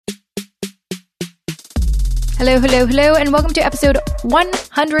Hello, hello, hello, and welcome to episode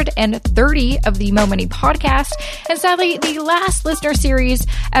 130 of the Mo Money podcast, and sadly, the last listener series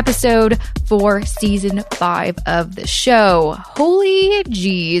episode for season 5 of the show. Holy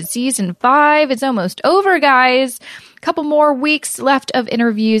geez, season 5 is almost over, guys. Couple more weeks left of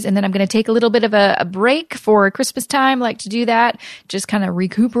interviews, and then I'm going to take a little bit of a break for Christmas time. I like to do that, just kind of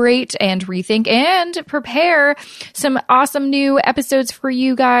recuperate and rethink and prepare some awesome new episodes for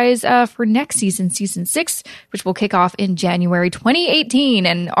you guys for next season, season 6, which will kick off in January 2018.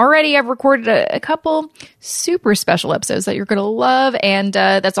 And already I've recorded a couple super special episodes that you're going to love, and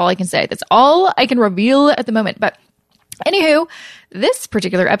that's all I can say. That's all I can reveal at the moment. But anywho, this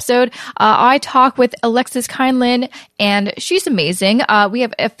particular episode, I talk with Alexis Kindlin, and she's amazing. We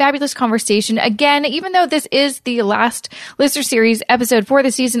have a fabulous conversation. Again, even though this is the last listener series episode for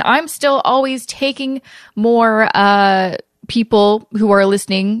the season, I'm still always taking more people who are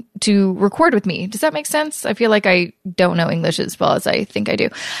listening to record with me. Does that make sense? I feel like I don't know English as well as I think I do.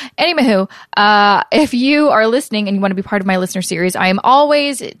 Anywho, if you are listening and you want to be part of my listener series, I am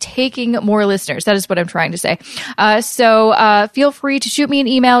always taking more listeners. That is what I'm trying to say. So feel free to shoot me an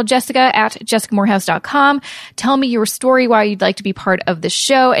email, jessica@jessicamorehouse.com. Tell me your story, why you'd like to be part of the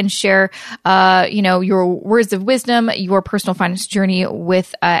show, and share, your words of wisdom, your personal finance journey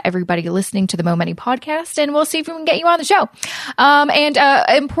with everybody listening to the Mo Money podcast, and we'll see if we can get you on the show.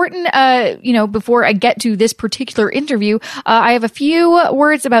 Important, before I get to this particular interview, I have a few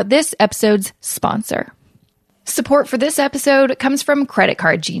words about this episode's sponsor. Support for this episode comes from Credit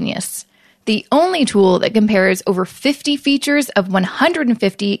Card Genius, the only tool that compares over 50 features of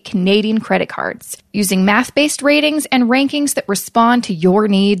 150 Canadian credit cards, using math-based ratings and rankings that respond to your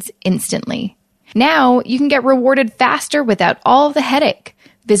needs instantly. Now, you can get rewarded faster without all the headache.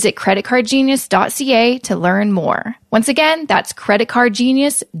 Visit creditcardgenius.ca to learn more. Once again, that's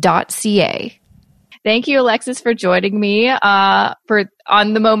creditcardgenius.ca. Thank you, Alexis, for joining me on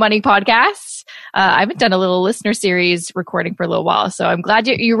the Mo Money podcast. I haven't done a little listener series recording for a little while, so I'm glad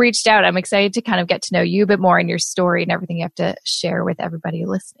you reached out. I'm excited to kind of get to know you a bit more and your story and everything you have to share with everybody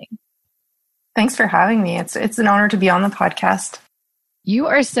listening. Thanks for having me. It's an honor to be on the podcast. You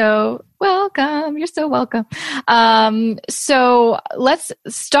are so welcome. You're so welcome. So let's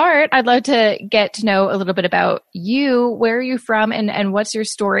start. I'd love to get to know a little bit about you. Where are you from, and what's your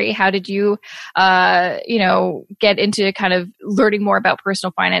story? How did you, get into kind of learning more about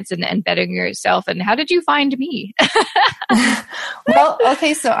personal finance and bettering yourself? And how did you find me? Well,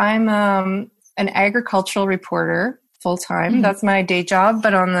 okay. So I'm an agricultural reporter full time. Mm-hmm. That's my day job,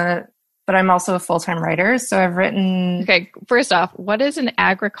 but I'm also a full-time writer. So I've written... Okay, first off, what is an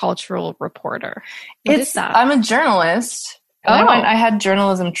agricultural reporter? What is that? I'm a journalist. I had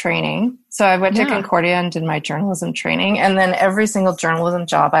journalism training. So I went to Concordia and did my journalism training. And then every single journalism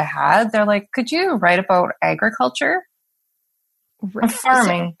job I had, they're like, could you write about agriculture? Or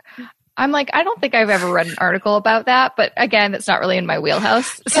farming. So, I'm like, I don't think I've ever read an article about that. But again, that's not really in my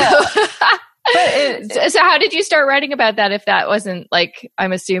wheelhouse. So... So how did you start writing about that if that wasn't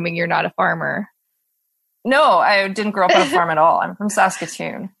I'm assuming you're not a farmer? No, I didn't grow up on a farm at all. I'm from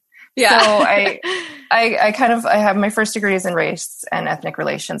Saskatoon. Yeah. So I have my first degree is in race and ethnic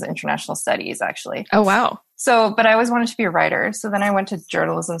relations and international studies, actually. Oh, wow. So, but I always wanted to be a writer. So then I went to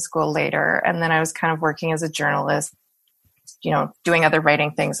journalism school later, and then I was kind of working as a journalist, doing other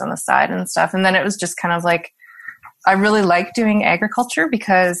writing things on the side and stuff. And then it was just kind of like, I really like doing agriculture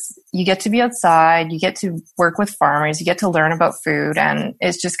because you get to be outside, you get to work with farmers, you get to learn about food, and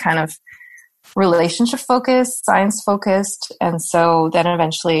it's just kind of relationship focused, science focused. And so then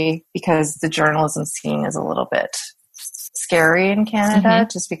eventually, because the journalism scene is a little bit scary in Canada,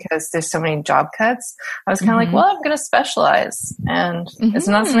 just because there's so many job cuts, I was kind of like, well, I'm going to specialize. And it's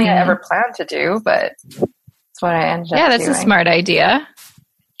not something I ever planned to do, but it's what I ended up doing. Yeah, that's a smart idea.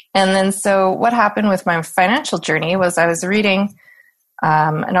 And then so what happened with my financial journey was I was reading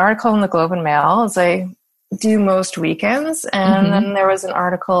an article in the Globe and Mail, as I do most weekends. And then there was an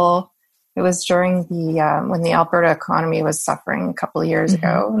article, it was during the when the Alberta economy was suffering a couple of years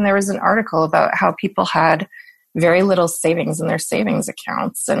ago. And there was an article about how people had very little savings in their savings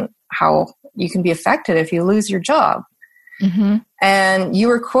accounts and how you can be affected if you lose your job. And you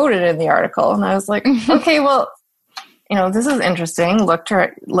were quoted in the article. And I was like, okay, well, this is interesting.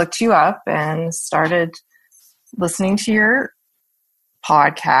 Looked you up and started listening to your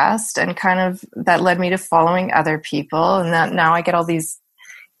podcast, and kind of that led me to following other people. And that now I get all these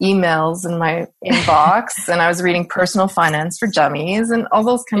emails in my inbox, and I was reading Personal Finance for Dummies and all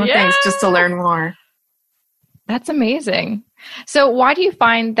those kind of things just to learn more. That's amazing. So why do you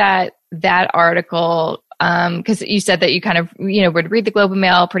find that article because you said that you kind of, would read the Globe and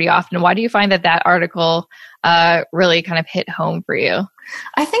Mail pretty often. Why do you find that article really kind of hit home for you?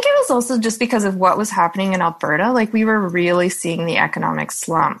 I think it was also just because of what was happening in Alberta. Like, we were really seeing the economic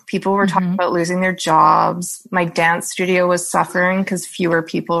slump. People were talking about losing their jobs. My dance studio was suffering because fewer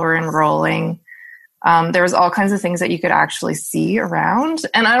people were enrolling. There was all kinds of things that you could actually see around.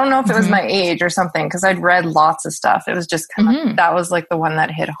 And I don't know if it was my age or something, because I'd read lots of stuff. It was just kind of, that was like the one that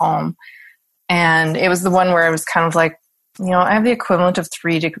hit home. And it was the one where I was kind of like, I have the equivalent of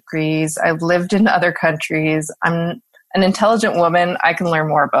 3 degrees. I've lived in other countries. I'm an intelligent woman. I can learn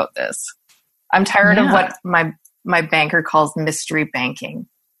more about this. I'm tired of what my banker calls mystery banking.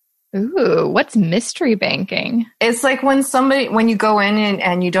 Ooh, what's mystery banking? It's like when you go in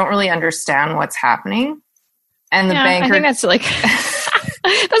and you don't really understand what's happening, and the banker. I think that's like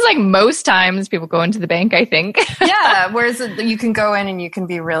that's like most times people go into the bank, I think. Yeah, whereas you can go in and you can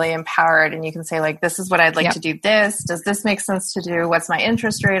be really empowered, and you can say like, "This is what I'd like to do. This does this make sense to do? What's my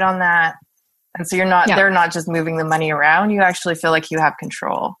interest rate on that?" And so they're not just moving the money around. You actually feel like you have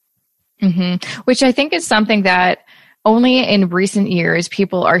control. Which I think is something that only in recent years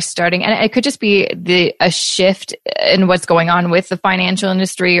people are starting, and it could just be a shift in what's going on with the financial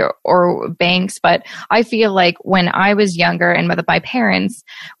industry or banks. But I feel like when I was younger and with my parents,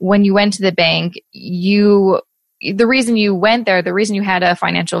 when you went to the bank, the reason you went there, the reason you had a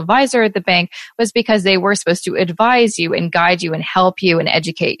financial advisor at the bank was because they were supposed to advise you and guide you and help you and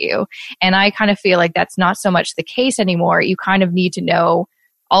educate you. And I kind of feel like that's not so much the case anymore. You kind of need to know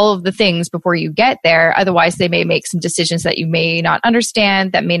all of the things before you get there. Otherwise, they may make some decisions that you may not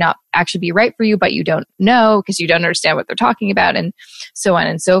understand, that may not actually be right for you, but you don't know because you don't understand what they're talking about, and so on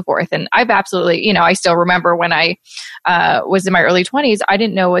and so forth. And I've absolutely, I still remember when I was in my early 20s, I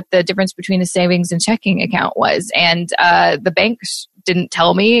didn't know what the difference between a savings and checking account was. And the banks didn't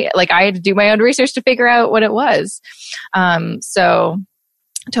tell me. Like, I had to do my own research to figure out what it was. So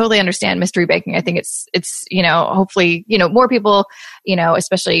totally understand mystery banking. I think it's hopefully, more people,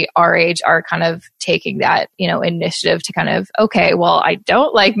 especially our age, are kind of taking that, initiative to kind of, okay, well, I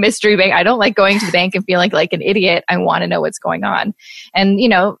don't like mystery bank. I don't like going to the bank and feeling like an idiot. I want to know what's going on. And,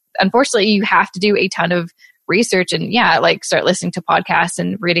 unfortunately, you have to do a ton of research and start listening to podcasts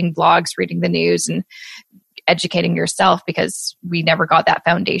and reading blogs, reading the news and educating yourself, because we never got that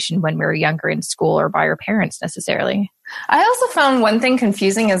foundation when we were younger in school or by our parents necessarily. I also found one thing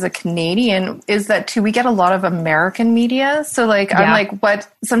confusing as a Canadian is that too, we get a lot of American media. So I'm like,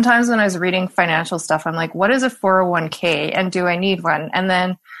 sometimes when I was reading financial stuff, I'm like, what is a 401k and do I need one? And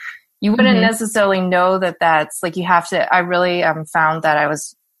then you wouldn't necessarily know that that's like, you have to, I really found that I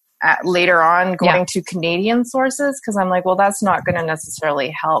was later on going to Canadian sources, because I'm like, well, that's not going to necessarily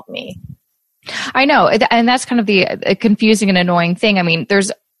help me. I know. And that's kind of the confusing and annoying thing. I mean,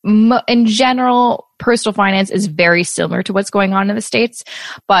 there's in general, personal finance is very similar to what's going on in the States.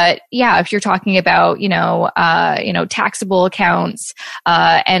 But if you're talking about, taxable accounts,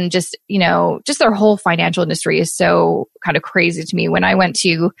 and just their whole financial industry is so kind of crazy to me. When I went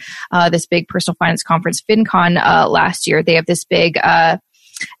to this big personal finance conference, FinCon, last year, they have this big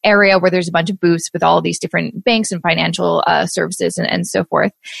area where there's a bunch of booths with all these different banks and financial services and so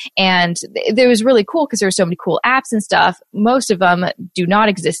forth. And it was really cool because there were so many cool apps and stuff. Most of them do not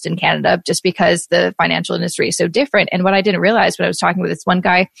exist in Canada just because the financial industry is so different. And what I didn't realize when I was talking with this one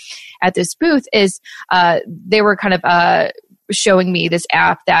guy at this booth is they were kind of showing me this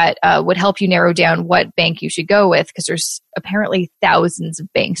app that would help you narrow down what bank you should go with, because there's apparently thousands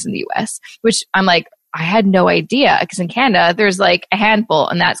of banks in the US, which I'm like, I had no idea, because in Canada, there's like a handful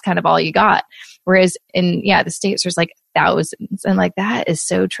and that's kind of all you got. Whereas in, the States, there's like thousands. And like, that is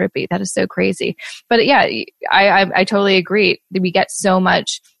so trippy. That is so crazy. But I totally agree that we get so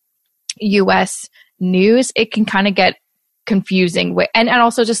much US news. It can kind of get confusing. And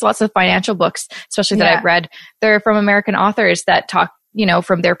also just lots of financial books, especially that I've read. They're from American authors that talk,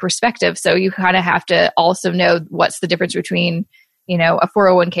 from their perspective. So you kind of have to also know what's the difference between a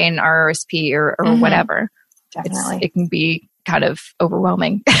 401k and RRSP or whatever. Definitely. It can be kind of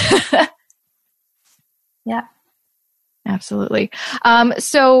overwhelming. Yeah, absolutely.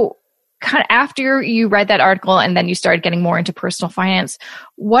 So kind of after you read that article and then you started getting more into personal finance,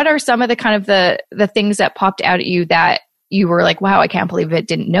 what are some of the kind of the things that popped out at you that you were like, wow, I can't believe it,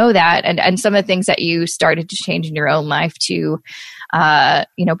 didn't know that. And some of the things that you started to change in your own life to,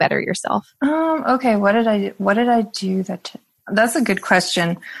 better yourself. Okay. What did I do that's a good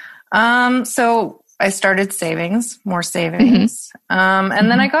question. So I started more savings.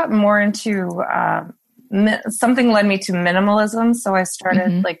 And then I got more into, something led me to minimalism. So I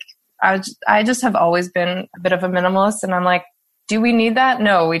started I just have always been a bit of a minimalist, and I'm like, do we need that?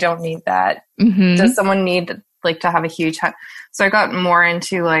 No, we don't need that. Mm-hmm. Does someone need like to have a huge so I got more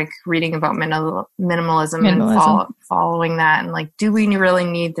into like reading about minimalism and following that, and like, do we really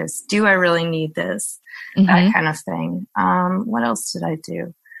need this? Do I really need this? Mm-hmm. That kind of thing. What else did I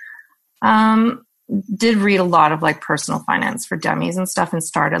do? Did read a lot of like personal finance for dummies and stuff, and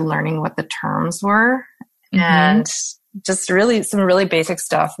started learning what the terms were. Mm-hmm. And just really some really basic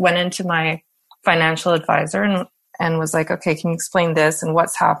stuff. Went into my financial advisor and was like, okay, can you explain this and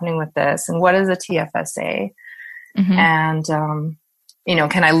what's happening with this and what is a TFSA? Mm-hmm. And,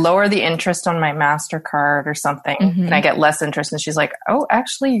 can I lower the interest on my MasterCard or something? Mm-hmm. Can I get less interest? And she's like, oh,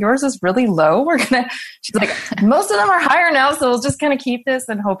 actually yours is really low. She's like, most of them are higher now. So we'll just kind of keep this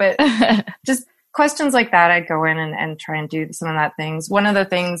and hope it just questions like that. I'd go in and try and do some of that things. One of the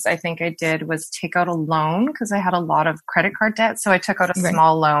things I think I did was take out a loan because I had a lot of credit card debt. So I took out a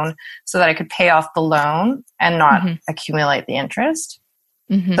small loan so that I could pay off the loan and not accumulate the interest.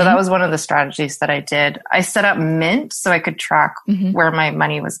 Mm-hmm. So that was one of the strategies that I did. I set up Mint so I could track where my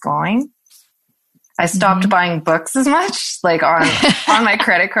money was going. I stopped buying books as much, like on my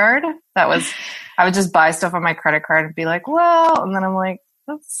credit card. I would just buy stuff on my credit card and be like, well, and then I'm like,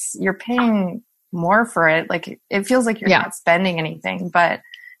 you're paying more for it. Like it feels like you're not spending anything, but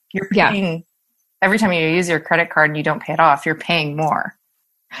you're paying every time you use your credit card and you don't pay it off, you're paying more.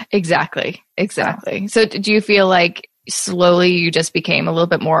 Exactly. So do you feel like slowly you just became a little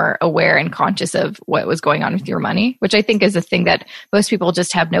bit more aware and conscious of what was going on with your money, which I think is a thing that most people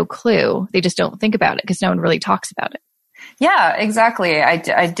just have no clue. They just don't think about it because no one really talks about it. Yeah, exactly. I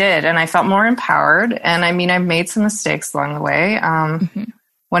did. And I felt more empowered. And I mean, I made some mistakes along the way.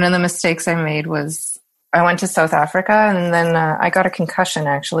 One of the mistakes I made was I went to South Africa and then I got a concussion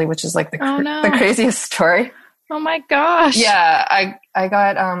actually, which is like the craziest story. Oh my gosh. Yeah. I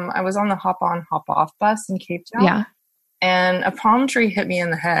got, I was on the hop on, hop off bus in Cape Town. Yeah. And a palm tree hit me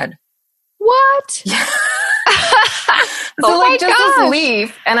in the head. What? Yeah. So this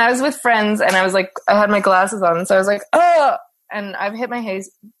leaf, and I was with friends, and I was like, I had my glasses on, so I was like, oh, and I've hit my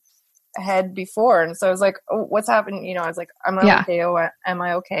head before, and so I was like, oh, what's happening? I was like, am I okay? Am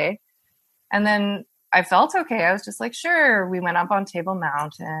I okay? And then I felt okay. I was just like, sure. We went up on Table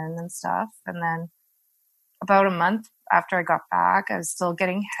Mountain and stuff, and then about a month after I got back, I was still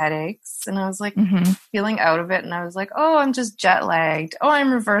getting headaches, and I was like feeling out of it, and I was like, oh, I'm just jet lagged. Oh,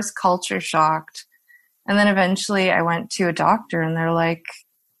 I'm reverse culture shocked. And then eventually I went to a doctor and they're like,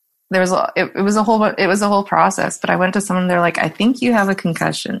 it was a whole process, but I went to someone, they're like, I think you have a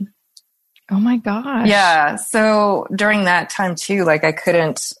concussion. Oh my gosh. Yeah. So during that time too, like I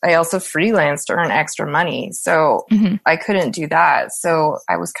also freelanced to earn extra money. So I couldn't do that. So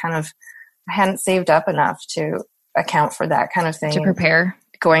I hadn't saved up enough to account for that kind of thing. To prepare.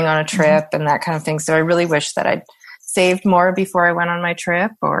 Going on a trip and that kind of thing. So I really wish that I'd saved more before I went on my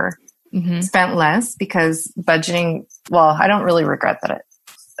trip or spent less, because budgeting, well, I don't really regret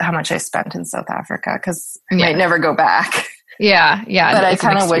how much I spent in South Africa because I might never go back. Yeah. But I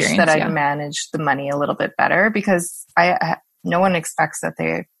kind of wish that I'd managed the money a little bit better, because no one expects that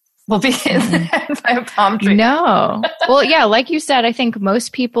they will be hit by a palm tree. No. Well, yeah, like you said, I think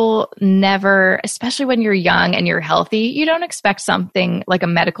most people never, especially when you're young and you're healthy, you don't expect something like a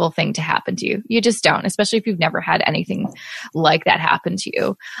medical thing to happen to you. You just don't, especially if you've never had anything like that happen to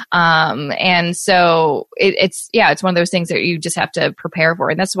you. And so it's one of those things that you just have to prepare for.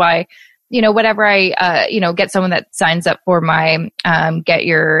 And that's why, whatever I, get someone that signs up for my Get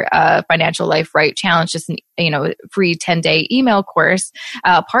Your Financial Life Right challenge, just free 10-day email course.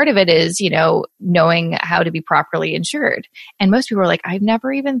 Part of it is, knowing how to be properly insured. And most people are like, I've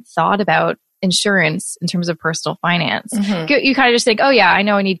never even thought about insurance in terms of personal finance. You kind of just think, oh yeah, I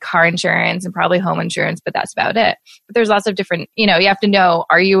know I need car insurance and probably home insurance, but that's about it. But there's lots of different, you have to know,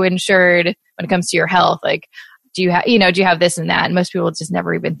 are you insured when it comes to your health? Like, do you have this and that? And most people just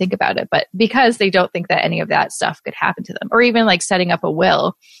never even think about it. But because they don't think that any of that stuff could happen to them, or even like setting up a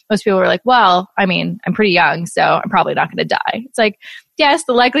will, most people are like, well, I mean, I'm pretty young, so I'm probably not going to die. It's like, yes,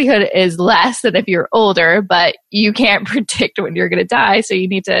 the likelihood is less than if you're older, but you can't predict when you're going to die. So you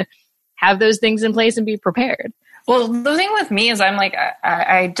need to have those things in place and be prepared. Well, the thing with me is I'm like,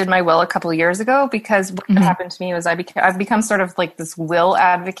 I did my will a couple of years ago, because what happened to me was I've become sort of like this will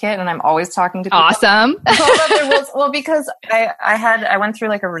advocate, and I'm always talking to people. Awesome. About their wills. Well, because I went through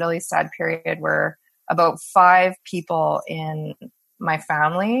like a really sad period where about 5 people in my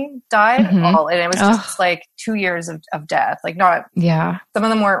family died, and it was just like 2 years of death. Like some of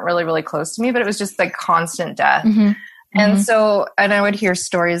them weren't really, really close to me, but it was just like constant death. And so, and I would hear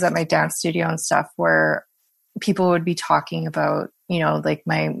stories at my dance studio and stuff where people would be talking about, like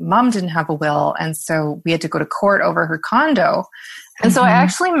my mom didn't have a will. And so we had to go to court over her condo. And so I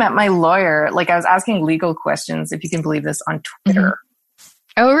actually met my lawyer. Like I was asking legal questions, if you can believe this, on Twitter.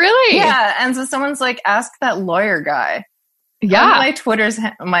 Oh, really? Yeah. And so someone's like, ask that lawyer guy. Yeah.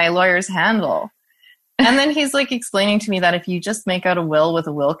 My lawyer's handle. And then he's like explaining to me that if you just make out a will with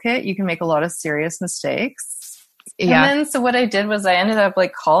a will kit, you can make a lot of serious mistakes. Yeah. And then so what I did was I ended up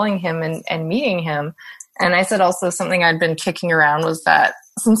like calling him and meeting him. And I said also something I'd been kicking around was that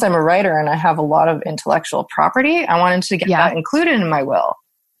since I'm a writer and I have a lot of intellectual property, I wanted to get that included in my will.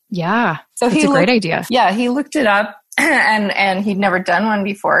 Yeah. So that's a great idea. Yeah. He looked it up and he'd never done one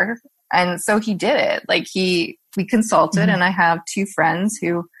before. And so he did it. Like we consulted and I have 2 friends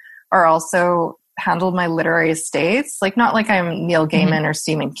who are also handled my literary estates. Like not like I'm Neil Gaiman or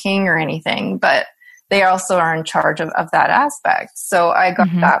Stephen King or anything, but they also are in charge of that aspect. So I got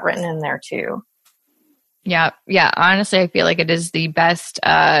that written in there too. Yeah. Yeah. Honestly, I feel like it is the best,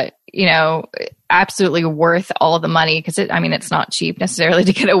 absolutely worth all the money because it's not cheap necessarily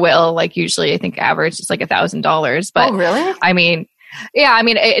to get a will. Like usually I think average is like $1,000. But really?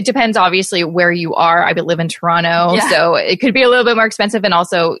 It depends obviously where you are. I live in Toronto, so it could be a little bit more expensive. And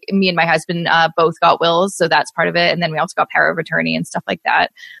also me and my husband both got wills, so that's part of it. And then we also got power of attorney and stuff like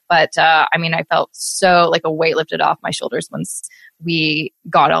that. But I felt so like a weight lifted off my shoulders once we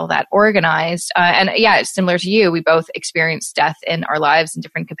got all that organized. It's similar to you. We both experienced death in our lives in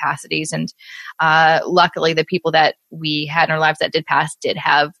different capacities. And luckily the people that we had in our lives that did pass did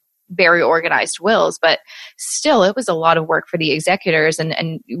have very organized wills, but still it was a lot of work for the executors.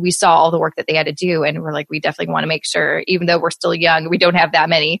 And we saw all the work that they had to do. And we're like, we definitely want to make sure, even though we're still young, we don't have that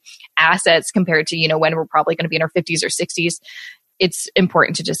many assets compared to, when we're probably going to be in our 50s or 60s. It's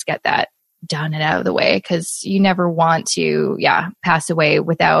important to just get that done and out of the way because you never want to, pass away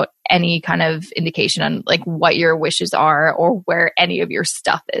without any kind of indication on like what your wishes are or where any of your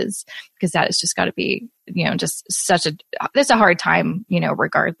stuff is, because that has just got to be, just it's a hard time,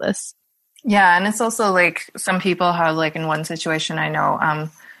 regardless. Yeah. And it's also like some people have like in one situation, I know,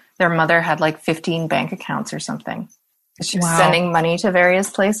 their mother had like 15 bank accounts or something. She was sending money to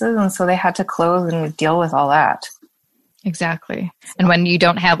various places. And so they had to close and deal with all that. Exactly. And when you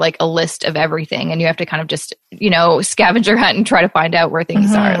don't have like a list of everything and you have to kind of just, scavenger hunt and try to find out where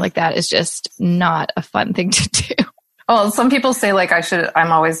things are, like that is just not a fun thing to do. Well, some people say like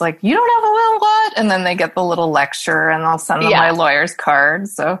I'm always like, you don't have a will, what? And then they get the little lecture and I'll send them my lawyer's card.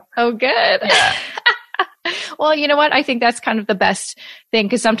 So. Oh, good. Yeah. Well, you know what? I think that's kind of the best thing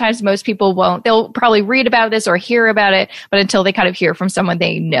because sometimes most people won't. They'll probably read about this or hear about it, but until they kind of hear from someone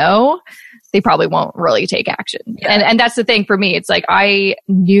they know, they probably won't really take action. Yeah. And that's the thing for me. It's like, I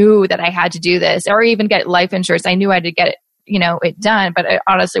knew that I had to do this or even get life insurance. I knew I had to get it, it done, but it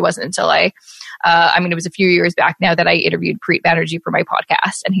honestly wasn't until it was a few years back now that I interviewed Preet Banerjee for my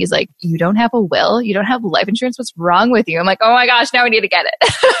podcast. And he's like, you don't have a will? You don't have life insurance? What's wrong with you? I'm like, oh my gosh, now I need to get it.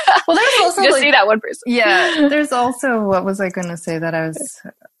 Well, there's also just see that one person. Yeah. There's also, what was I going to say that I was...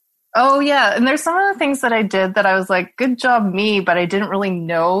 Oh, yeah. And there's some of the things that I did that I was like, good job me, but I didn't really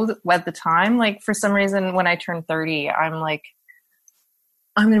know at the time. Like for some reason, when I turned 30, I'm like,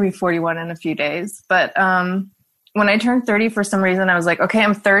 I'm going to be 41 in a few days. But when I turned 30, for some reason, I was like, okay,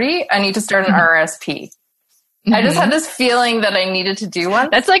 I'm 30. I need to start an RRSP. I just had this feeling that I needed to do one.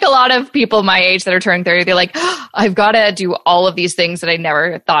 That's like a lot of people my age that are turning 30. They're like, oh, I've got to do all of these things that I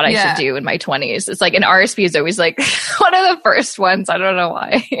never thought I should do in my 20s. It's like an RSP is always like one of the first ones. I don't know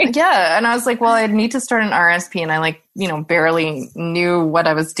why. Yeah. And I was like, well, I need to start an RSP. And I barely knew what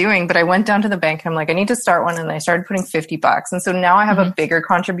I was doing. But I went down to the bank and I'm like, I need to start one. And I started putting $50. And so now I have a bigger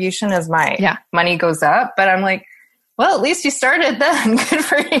contribution as my money goes up. But I'm like, well, at least you started then. Good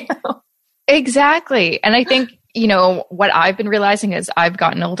for you. Exactly. And I think, what I've been realizing as I've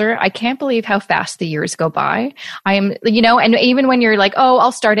gotten older, I can't believe how fast the years go by. I am, and even when you're like, oh,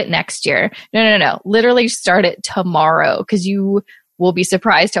 I'll start it next year. No. Literally start it tomorrow because you will be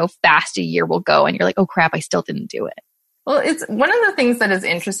surprised how fast a year will go. And you're like, oh crap, I still didn't do it. Well, it's one of the things that is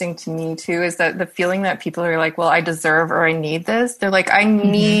interesting to me too, is that the feeling that people are like, well, I deserve or I need this. They're like, I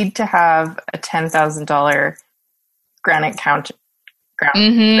need to have a $10,000 granite countertop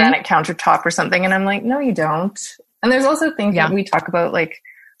or something. And I'm like, no, you don't. And there's also things that we talk about, like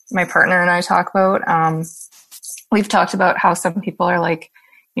my partner and I talk about, we've talked about how some people are like,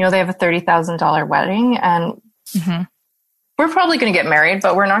 they have a $30,000 wedding and we're probably going to get married,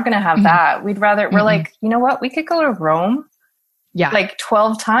 but we're not going to have that. We'd rather, we're like, you know what? We could go to Rome. Yeah. Like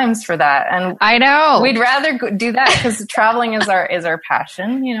 12 times for that. And I know we'd rather do that because traveling is our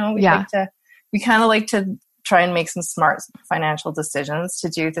passion. We kind of like to try and make some smart financial decisions to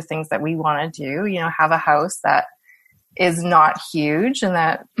do the things that we want to do, have a house that is not huge and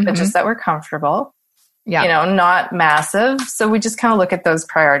that, but just that we're comfortable. Yeah. You know, not massive. So we just kind of look at those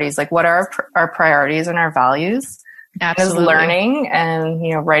priorities, like what are our priorities and our values. Absolutely. Learning and,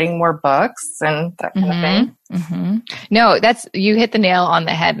 you know, writing more books and that kind of thing. Mm-hmm. No, you hit the nail on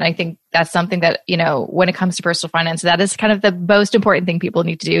the head. And I think that's something that, you know, when it comes to personal finance, that is kind of the most important thing people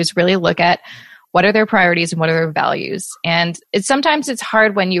need to do is really look at what are their priorities and what are their values. And sometimes it's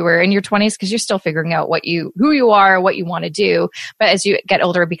hard when you were in your 20s because you're still figuring out who you are, what you want to do. But as you get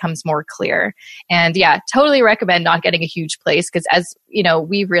older, it becomes more clear. And yeah, totally recommend not getting a huge place because as, you know,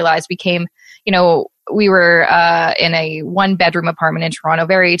 we realized we were in a 1-bedroom apartment in Toronto,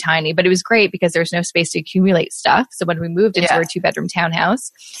 very tiny, but it was great because there's no space to accumulate stuff. So when we moved into our 2-bedroom townhouse,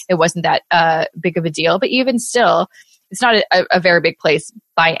 it wasn't that big of a deal. But even still, it's not a very big place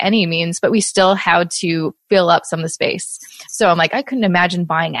by any means, but we still had to fill up some of the space. So I'm like, I couldn't imagine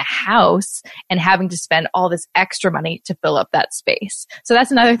buying a house and having to spend all this extra money to fill up that space. So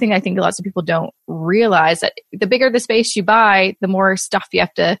that's another thing I think lots of people don't realize, that the bigger the space you buy, the more stuff you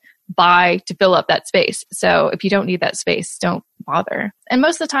have to buy to fill up that space. So if you don't need that space, don't bother. And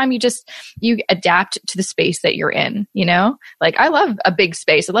most of the time you adapt to the space that you're in, you know? Like I love a big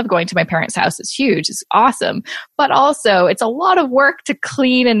space. I love going to my parents' house. It's huge. It's awesome. But also it's a lot of work to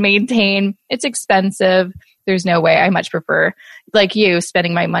clean and maintain. It's expensive. There's no way. I much prefer, like you,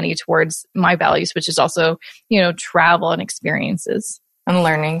 spending my money towards my values, which is also, you know, travel and experiences. And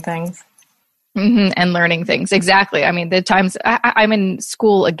learning things. Mm-hmm. And learning things. Exactly. I mean, the times I'm in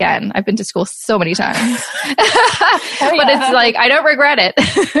school again. I've been to school so many times, but it's like, I don't regret it.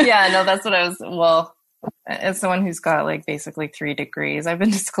 Yeah, no, that's what well, as someone who's got like basically 3 degrees, I've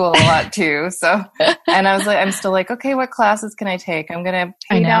been to school a lot too. So, and I was like, I'm still like, okay, what classes can I take? I'm going to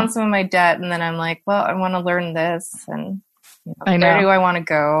pay down some of my debt. And then I'm like, well, I want to learn this and where do I want to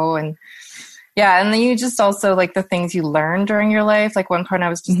go? And yeah. And then you just also like the things you learn during your life. Like one point I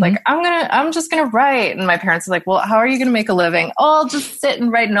was just like, I'm just going to write. And my parents were like, well, how are you going to make a living? Oh, I'll just sit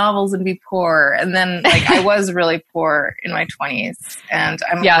and write novels and be poor. And then like, I was really poor in my 20s and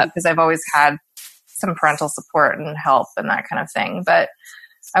because I've always had some parental support and help and that kind of thing. But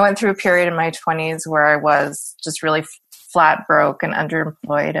I went through a period in my 20s where I was just really flat broke and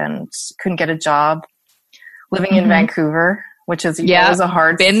underemployed and couldn't get a job living in Vancouver, which is was a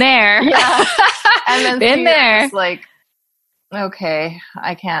hard. Been there. Yeah. And then been there. Like, okay,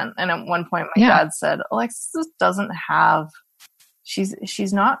 I can't. And at one point my dad said, Alexis doesn't have,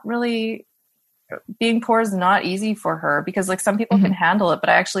 she's not really, being poor is not easy for her because like some people can handle it, but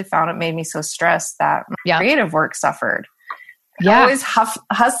I actually found it made me so stressed that my creative work suffered. I was always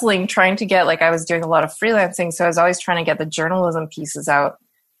hustling, trying to get, like I was doing a lot of freelancing. So I was always trying to get the journalism pieces out.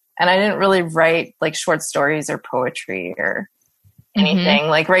 And I didn't really write like short stories or poetry or anything.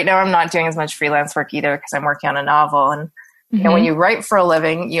 Like right now I'm not doing as much freelance work either because I'm working on a novel. And you know, when you write for a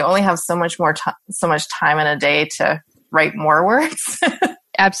living, you only have so much time in a day to write more words.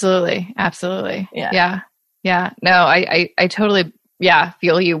 Absolutely. Yeah. No, I totally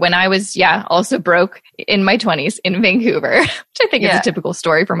feel you. When I was also broke in my 20s in Vancouver, which I think is a typical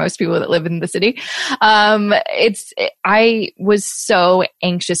story for most people that live in the city. I was so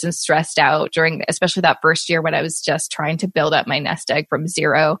anxious and stressed out during especially that first year when I was just trying to build up my nest egg from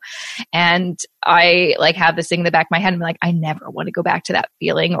zero. And I like have this thing in the back of my head. I'm like, I never want to go back to that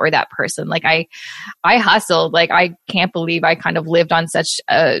feeling or that person. Like I hustled, like I can't believe I kind of lived on such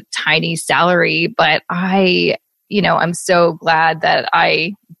a tiny salary, but I'm so glad that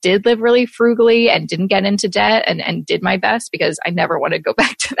I did live really frugally and didn't get into debt and did my best because I never want to go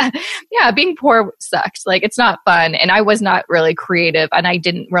back to that. Yeah, being poor sucks. Like it's not fun. And I was not really creative and I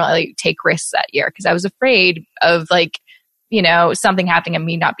didn't really take risks that year because I was afraid of something happening and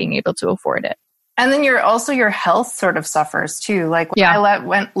me not being able to afford it. And then your health sort of suffers too. Like when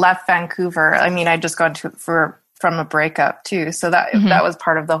I left Vancouver, I mean, I just got from a breakup too. So that was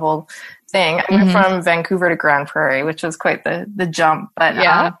part of the whole thing. I went from Vancouver to Grand Prairie, which was quite the jump.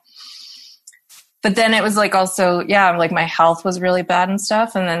 But but then it was like also, like my health was really bad and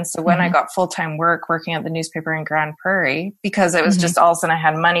stuff. And then so when I got full-time work working at the newspaper in Grand Prairie, because it was just all of a sudden I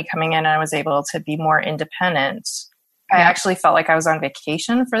had money coming in and I was able to be more independent. I actually felt like I was on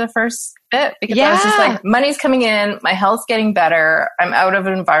vacation for the first bit because I was just like, money's coming in, my health's getting better. I'm out of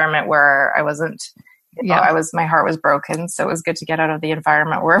an environment where I wasn't, my heart was broken. So it was good to get out of the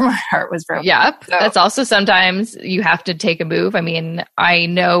environment where my heart was broken. Yep. So, that's also sometimes you have to take a move. I mean, I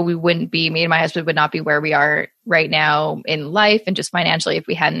know me and my husband would not be where we are right now in life and just financially if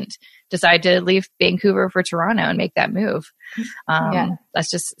we hadn't decided to leave Vancouver for Toronto and make that move. That's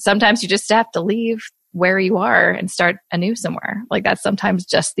just, sometimes you just have to leave where you are and start anew somewhere. Like that's sometimes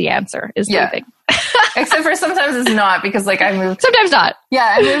just the answer is leaving. Except for sometimes it's not, because like I moved. Sometimes not.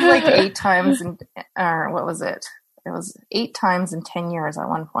 Yeah, I moved like 8 times, or what was it? It was 8 times in 10 years at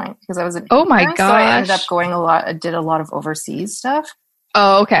one point, because I was an Oh my intern, gosh. So I ended up going a lot. I did a lot of overseas stuff.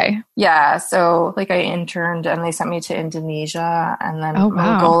 Oh, okay. Yeah, so like I interned and they sent me to Indonesia and then Oh,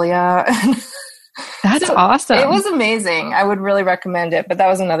 wow. Mongolia. That's So awesome. It was amazing. I would really recommend it. But that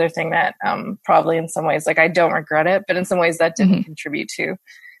was another thing that probably in some ways, like I don't regret it, but in some ways that didn't contribute to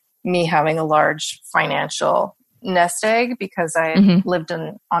me having a large financial nest egg, because I lived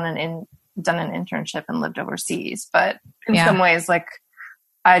done an internship and lived overseas. But in some ways, like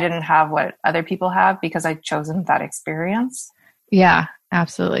I didn't have what other people have because I'd chosen that experience. Yeah,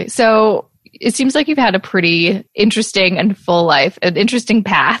 absolutely. So it seems like you've had a pretty interesting and full life, an interesting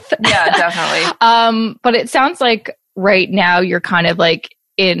path. Yeah, definitely. But it sounds like right now you're kind of like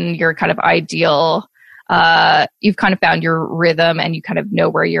in your kind of ideal, you've kind of found your rhythm and you kind of know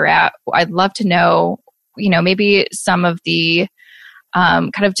where you're at. I'd love to know, maybe some of the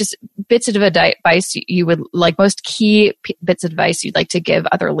kind of just bits of advice you would like, most key bits of advice you'd like to give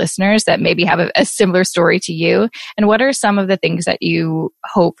other listeners that maybe have a similar story to you. And what are some of the things that you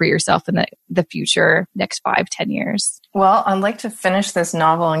hope for yourself in the future, next 5-10 years? Well, I'd like to finish this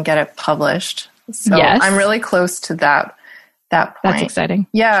novel and get it published. So yes. I'm really close to that point. That's exciting.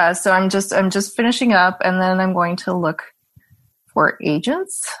 Yeah. So I'm just finishing up, and then I'm going to look for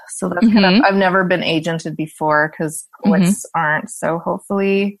agents. So that's kind of, I've never been agented before because poets aren't. So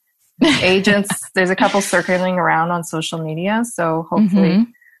hopefully agents, there's a couple circling around on social media. So hopefully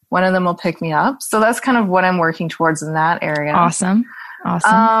one of them will pick me up. So that's kind of what I'm working towards in that area. Awesome.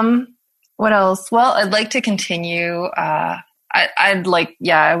 What else? Well, I'd like to continue. I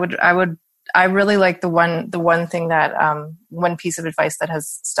really like the one thing that, one piece of advice that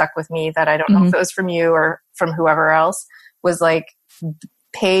has stuck with me that I don't know if it was from you or from whoever else, was like,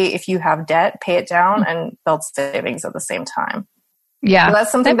 if you have debt, pay it down and build savings at the same time. Yeah. So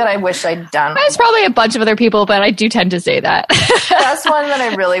that's something that I wish I'd done. There's probably a bunch of other people, but I do tend to say that. That's one that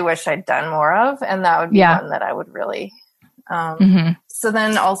I really wish I'd done more of. And that would be one that I would really, so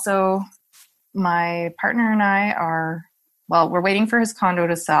then also my partner and I we're waiting for his condo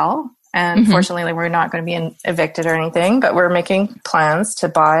to sell. And fortunately, we're not going to be evicted or anything, but we're making plans to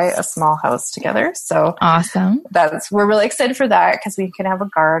buy a small house together. So awesome. We're really excited for that because we can have a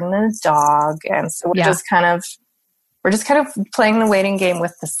garden and a dog. And so we're just kind of playing the waiting game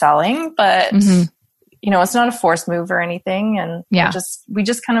with the selling, but it's not a forced move or anything. And we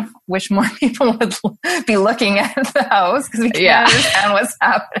just kind of wish more people would be looking at the house because we can't understand what's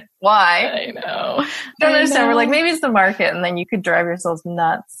happening. Why? I know. Don't understand. We're like, maybe it's the market, and then you could drive yourselves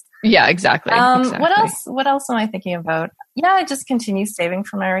nuts. Yeah, exactly. What else am I thinking about? Yeah, I just continue saving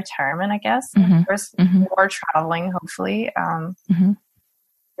for my retirement, I guess. Of course, more traveling, hopefully.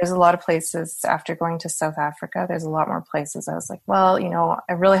 There's a lot of places after going to South Africa. There's a lot more places. I was like, well,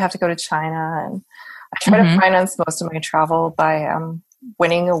 I really have to go to China, and I try to finance most of my travel by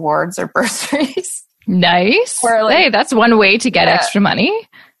winning awards or bursaries. Nice. Hey, that's one way to get extra money.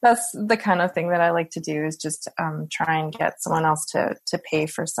 That's the kind of thing that I like to do, is just try and get someone else to pay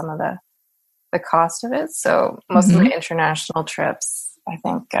for some of the cost of it. So most of my international trips, I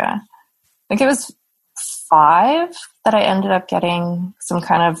think it was 5 that I ended up getting some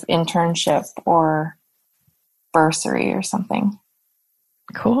kind of internship or bursary or something.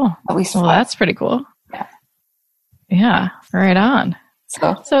 Cool. At least well, that's pretty cool. Yeah. Right on.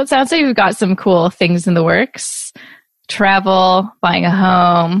 So it sounds like you've got some cool things in the works. Travel, buying a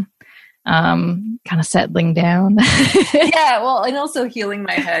home, kind of settling down. Yeah, well, and also healing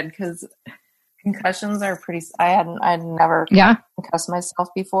my head, because concussions are I'd never concussed myself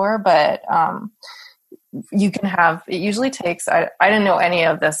before, but you can have, it usually takes, I didn't know any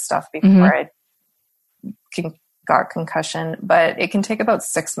of this stuff before I got concussion, but it can take about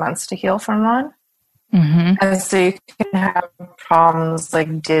 6 months to heal from one. And so you can have problems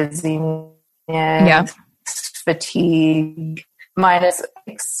like dizziness, fatigue, minus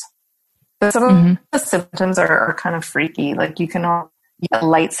X. But some of the symptoms are kind of freaky. Like you get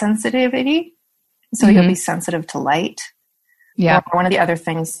light sensitivity, so you'll be sensitive to light. Yeah. Or one of the other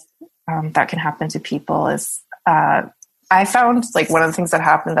things that can happen to people is I found like one of the things that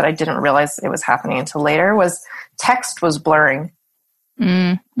happened that I didn't realize it was happening until later was text was blurring.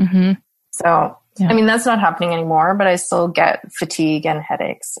 So I mean, that's not happening anymore, but I still get fatigue and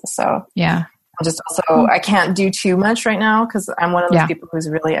headaches. So I'm just also, I can't do too much right now because I'm one of those people who's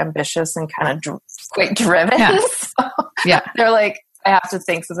really ambitious and kind of quite driven. So they're like, I have to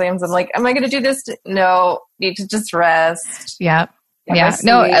think sometimes. I'm like, am I going to do this? No, need to just rest. Like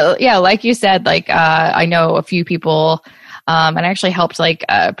you said, like I know a few people And I actually helped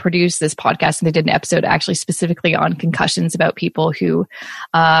produce this podcast, and they did an episode actually specifically on concussions about people who,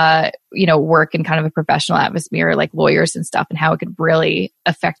 work in kind of a professional atmosphere, like lawyers and stuff, and how it could really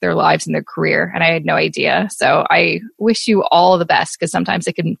affect their lives and their career. And I had no idea. So I wish you all the best, because sometimes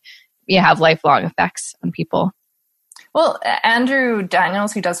it can have lifelong effects on people. Well, Andrew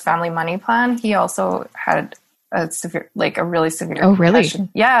Daniels, who does Family Money Plan, he also had a really severe concussion.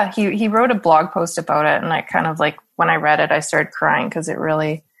 Yeah, he wrote a blog post about it, and I kind of when I read it, I started crying because it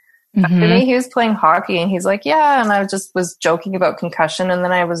really affected me. He was playing hockey, and he's like, yeah, and I just was joking about concussion, and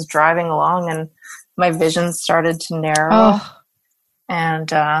then I was driving along, and my vision started to narrow. And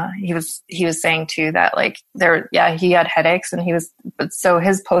he was saying too that he had headaches, and so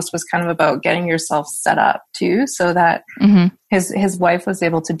his post was kind of about getting yourself set up too, so that his wife was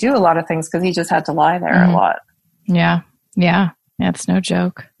able to do a lot of things, because he just had to lie there a lot. Yeah, it's no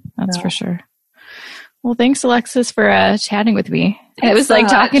joke. That's for sure. Well, thanks, Alexis, for chatting with me. It was like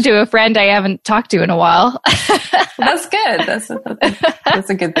talking to a friend I haven't talked to in a while. That's good. That's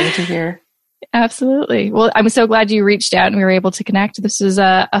a good thing to hear. Absolutely. Well, I'm so glad you reached out and we were able to connect. This is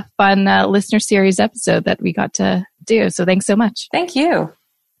a fun listener series episode that we got to do. So thanks so much. Thank you.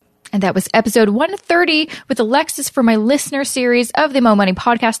 And that was episode 130 with Alexis for my listener series of the Mo Money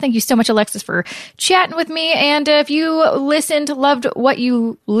podcast. Thank you so much, Alexis, for chatting with me. And if you loved what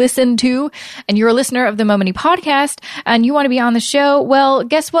you listened to, and you're a listener of the Mo Money podcast and you want to be on the show, well,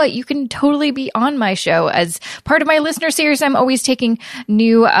 guess what? You can totally be on my show. As part of my listener series, I'm always taking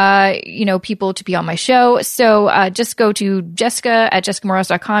new, people to be on my show. So just go to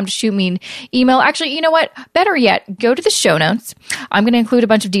jessica@jessicamorehouse.com to shoot me an email. Actually, you know what? Better yet, go to the show notes. I'm going to include a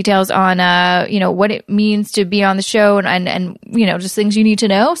bunch of details on, what it means to be on the show and just things you need to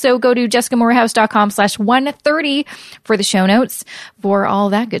know. So go to jessicamorehouse.com/130 for the show notes for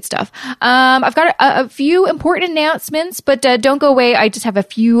all that good stuff. I've got a few important announcements, but don't go away. I just have a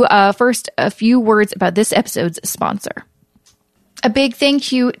few words about this episode's sponsor. A big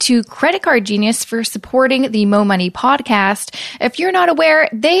thank you to Credit Card Genius for supporting the Mo Money podcast. If you're not aware,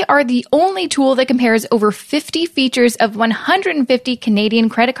 they are the only tool that compares over 50 features of 150 Canadian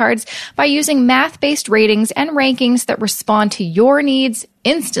credit cards by using math-based ratings and rankings that respond to your needs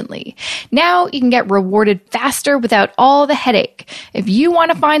instantly. Now you can get rewarded faster without all the headache. If you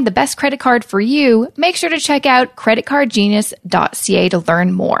want to find the best credit card for you, make sure to check out creditcardgenius.ca to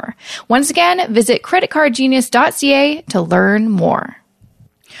learn more. Once again, visit creditcardgenius.ca to learn more.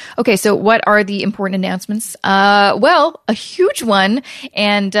 Okay, so what are the important announcements? Well, a huge one,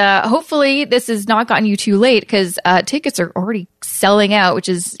 and hopefully this has not gotten you too late, because tickets are already selling out, which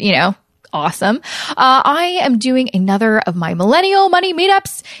is, awesome. I am doing another of my Millennial Money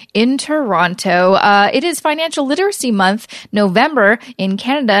meetups in Toronto. It is Financial Literacy Month, November in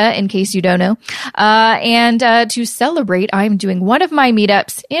Canada, in case you don't know. And to celebrate, I'm doing one of my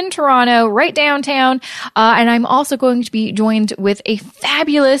meetups in Toronto, right downtown. And I'm also going to be joined with a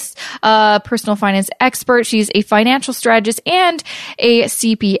fabulous personal finance expert. She's a financial strategist and a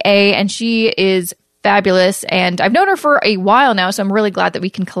CPA, and she is fabulous. And I've known her for a while now, so I'm really glad that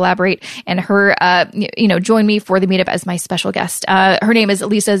we can collaborate and her, join me for the meetup as my special guest. Her name is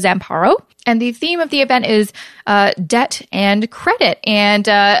Lisa Zamparo. And the theme of the event is debt and credit. And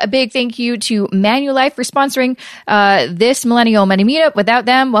a big thank you to Manulife for sponsoring this Millennial Money Meetup. Without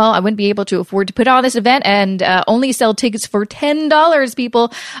them, well, I wouldn't be able to afford to put on this event and only sell tickets for $10,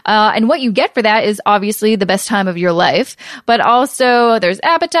 people. And what you get for that is obviously the best time of your life. But also there's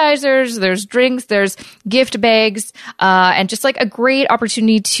appetizers, there's drinks, there's gift bags, and just like a great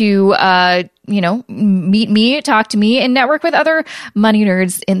opportunity to meet me, talk to me, and network with other money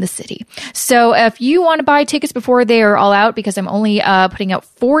nerds in the city. So if you want to buy tickets before they are all out, because I'm only putting out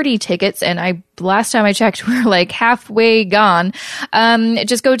 40 tickets, and last time I checked, we're like halfway gone,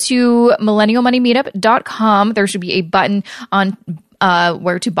 just go to millennialmoneymeetup.com. There should be a button on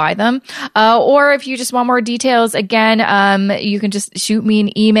where to buy them. Or if you just want more details, again, you can just shoot me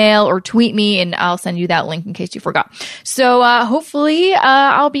an email or tweet me and I'll send you that link in case you forgot. So hopefully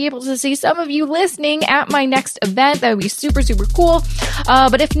I'll be able to see some of you listening at my next event. That would be super, super cool.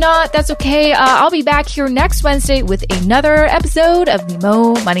 But if not, that's okay. I'll be back here next Wednesday with another episode of the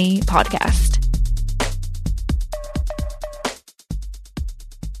Mo Money Podcast.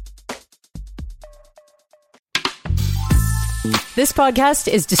 This podcast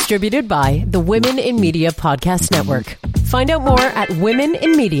is distributed by the Women in Media Podcast Network. Find out more at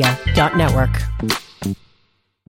womeninmedia.network.